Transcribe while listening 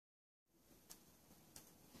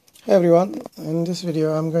Hey everyone, in this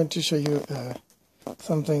video I'm going to show you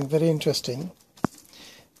something very interesting.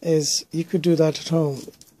 Is you could do that at home.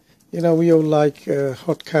 You know, we all like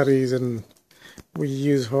hot curries and we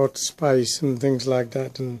use hot spice and things like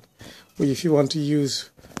that, and if you want to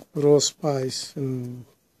use raw spice and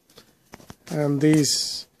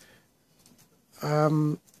these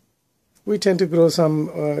we tend to grow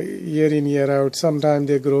some year in year out. Sometimes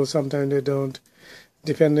they grow, sometimes they don't,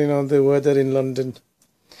 depending on the weather in London.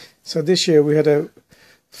 So this year we had a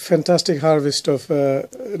fantastic harvest of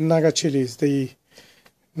naga chilies, the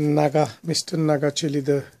Mr. Naga chili,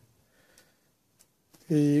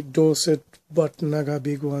 the Dorset butt naga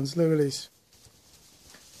big ones. Look at this.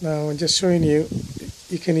 Now I'm just showing you,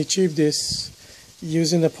 you can achieve this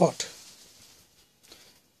using a pot.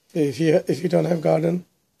 If you don't have garden,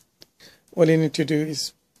 all you need to do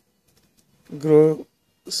is grow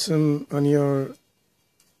some on your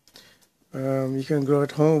you can grow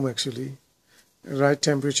at home actually, right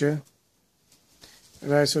temperature,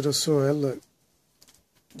 right sort of soil. Look,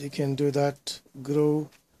 you can do that, grow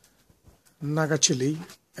naga chili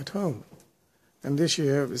at home. And this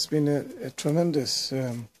year it's been a tremendous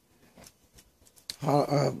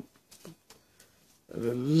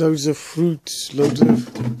loads of fruits,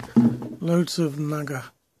 loads of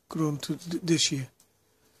naga grown this year,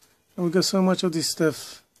 and we got so much of this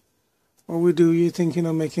stuff. What we do, you're thinking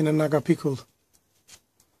of making a naga pickle.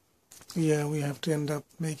 Yeah, we have to end up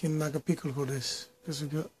making naga pickle for this, because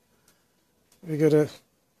we got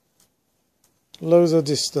loads of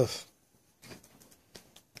this stuff.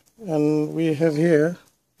 And we have here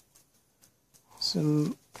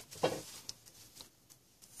some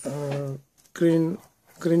green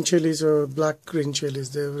chilies, or black green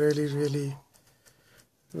chilies. They're really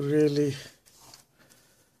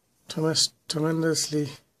tremendously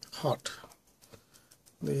hot.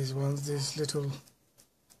 These ones, these little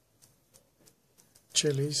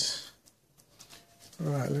chilies.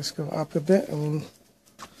 Right, let's go up a bit.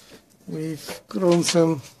 We've grown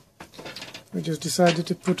some. We just decided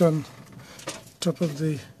to put on top of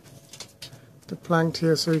the plant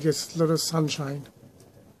here, so it gets a lot of sunshine.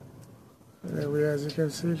 There we are, as you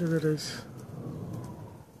can see. Look at this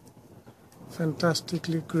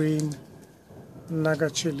fantastically green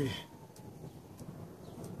naga chili.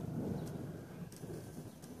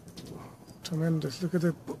 Tremendous. Look at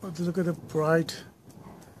the bright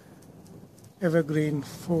evergreen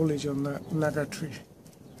foliage on that naga tree.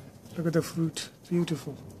 Look at the fruit,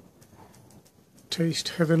 beautiful. Taste,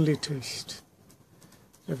 heavenly taste.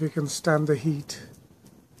 If you can stand the heat.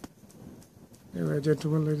 Anyway,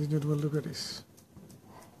 gentlemen, ladies and gentlemen, look at this.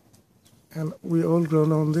 And we all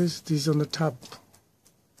grown on this. These on the tub,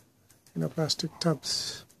 plastic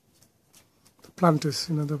tubs. The planters,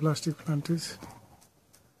 the plastic planters.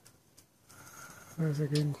 There's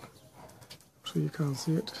again, so you can't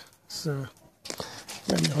see it. So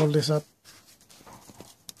let me hold this up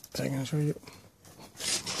so I can show you.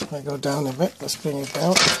 If I go down a bit, let's bring it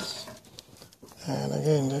down. And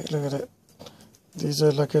again, look at it. These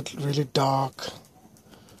are like a really dark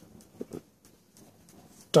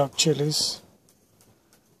chilies.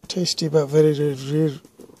 Tasty, but very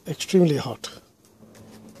extremely hot.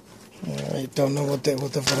 I don't know what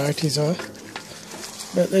the varieties are,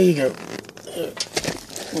 but there you go.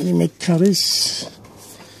 When you make curries,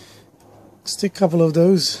 stick a couple of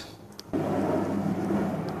those.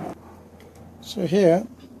 So here,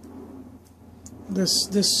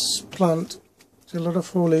 this plant, there's a lot of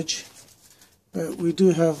foliage, but we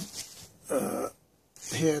do have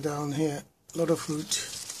down here a lot of fruit.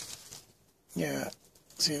 Yeah,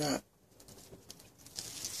 see that.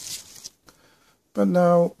 But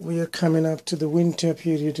now we are coming up to the winter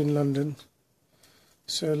period in London,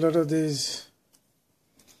 so a lot of these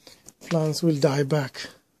plants will die back.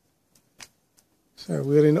 So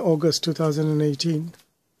we're in August 2018.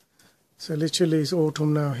 So literally it's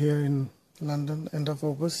autumn now here in London, end of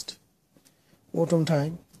August, autumn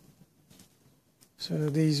time. So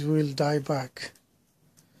these will die back.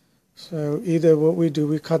 So either what we do,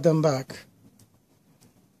 we cut them back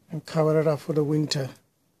and cover it up for the winter.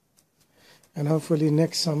 And hopefully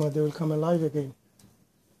next summer they will come alive again.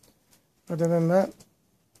 Other than that,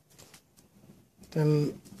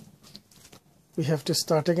 then we have to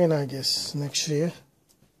start again, I guess, next year.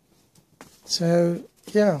 So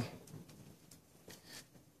yeah,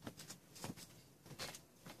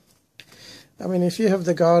 I mean, if you have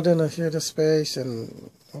the garden, if you have the space and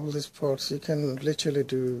all these pots, you can literally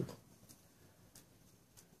do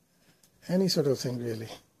any sort of thing really.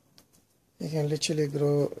 You can literally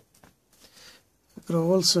grow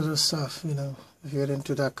all sorts of stuff, if you're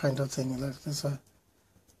into that kind of thing. Like there's a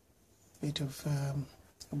bit of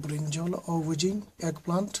brinjal, aubergine,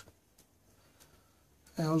 eggplant,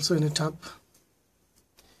 and also in a tub.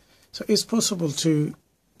 So it's possible to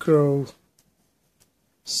grow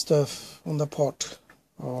stuff on the pot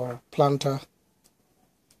or planter.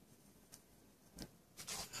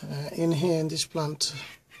 In here in this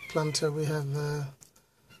planter we have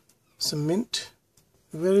some mint.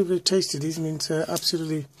 Very, very tasty. These mints are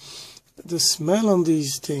absolutely, the smell on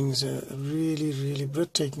these things are really, really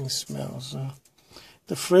breathtaking smells.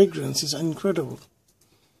 The fragrance is incredible.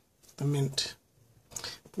 The mint.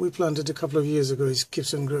 We planted a couple of years ago. It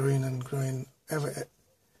keeps on growing and growing.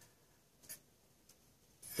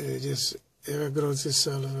 Just ever grows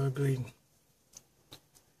itself evergreen.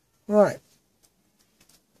 Right.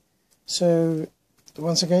 So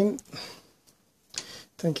once again,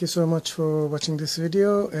 thank you so much for watching this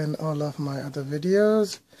video and all of my other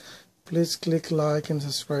videos. Please click like and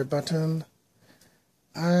subscribe button.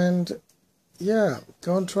 And yeah,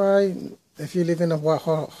 go and try if you live in a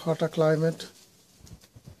hotter climate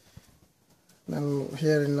than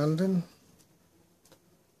here in London.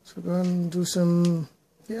 So go and do some,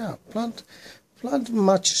 yeah, plant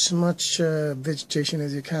much vegetation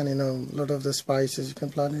as you can. You know, a lot of the spices you can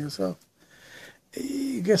plant yourself.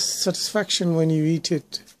 You get satisfaction when you eat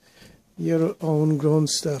it, your own grown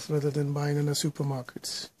stuff, rather than buying in the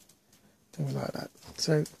supermarkets, things like that.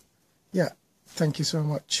 So yeah, thank you so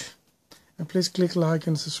much, and please click like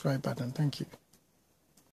and subscribe button. Thank you.